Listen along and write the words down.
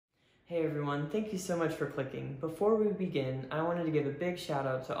Hey everyone, thank you so much for clicking. Before we begin, I wanted to give a big shout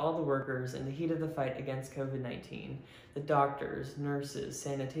out to all the workers in the heat of the fight against COVID-19. The doctors, nurses,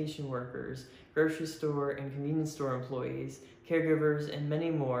 sanitation workers, grocery store and convenience store employees, caregivers, and many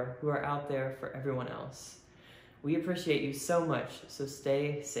more who are out there for everyone else. We appreciate you so much, so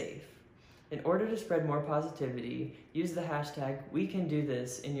stay safe. In order to spread more positivity, use the hashtag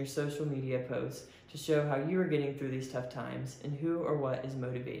 #WeCanDoThis in your social media posts to show how you are getting through these tough times and who or what is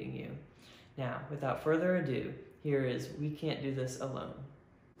motivating you. Now, without further ado, here is We Can't Do This Alone.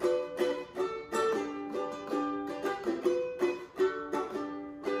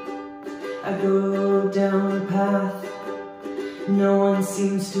 I go down a path no one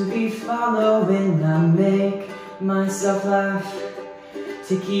seems to be following. I make myself laugh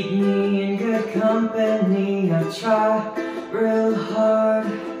to keep me in good company. I try real hard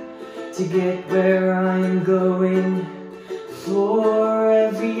to get where I am going. For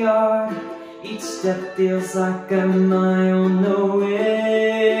every yard, each step feels like I'm my own knowing.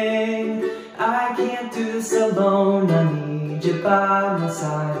 I can't do this alone, I need you by my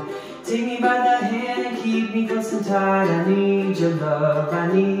side. Take me by the hand and keep me close and tight. I need your love, I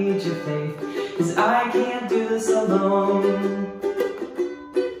need your faith, 'cause I can't do this alone.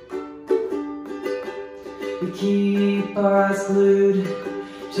 We keep our eyes glued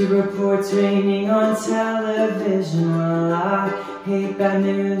to reports raining on television. Well, I hate bad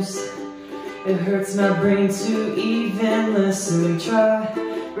news, it hurts my brain to even listen. We try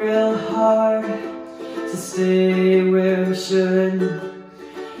real hard to stay where we should.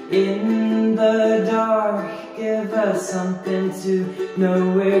 In the dark, give us something to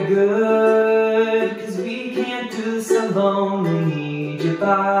know we're good. 'Cause we can't do this alone, we need you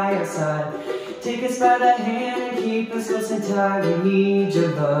by our side. Take us by the hand and keep us close and tight. We need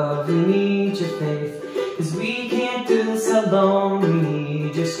your love, we need your faith, 'cause we can't do this alone, we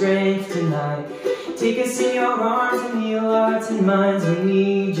need your strength tonight. Take us in your arms and heal our hearts and minds. We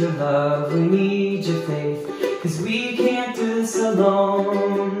need your love, we need your faith, 'cause we can't do this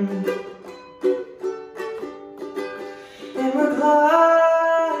alone. And we're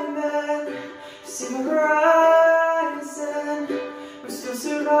climbing, see the horizon, we're still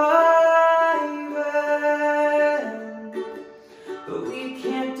surviving. But we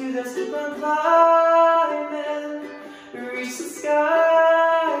can't do this, keep on climbing, reach the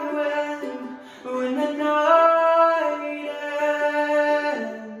sky when the night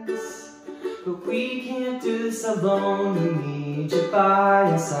ends. But we can't do this alone, we need you by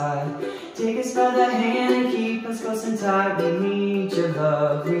your side. Take us by the hand and keep us close and tight. We need your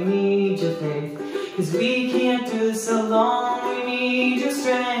love, we need your faith, 'cause we can't do this alone, we need your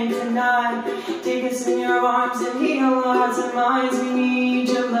strength tonight. Take us in your arms and heal our hearts and minds. We need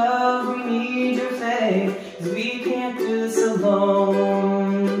your love, we need your faith, 'cause we can't do this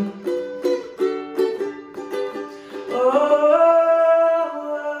alone.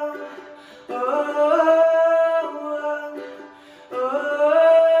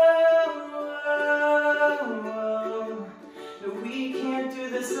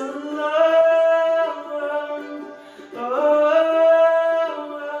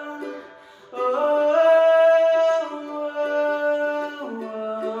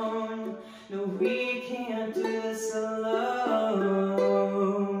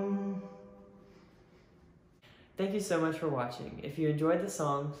 Thank you so much for watching. If you enjoyed the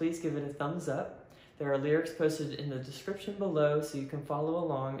song, please give it a thumbs up. There are lyrics posted in the description below so you can follow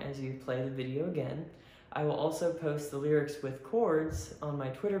along as you play the video again. I will also post the lyrics with chords on my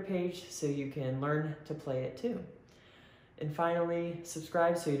Twitter page so you can learn to play it too. And finally,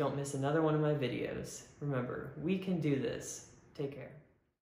 subscribe so you don't miss another one of my videos. Remember, we can do this. Take care.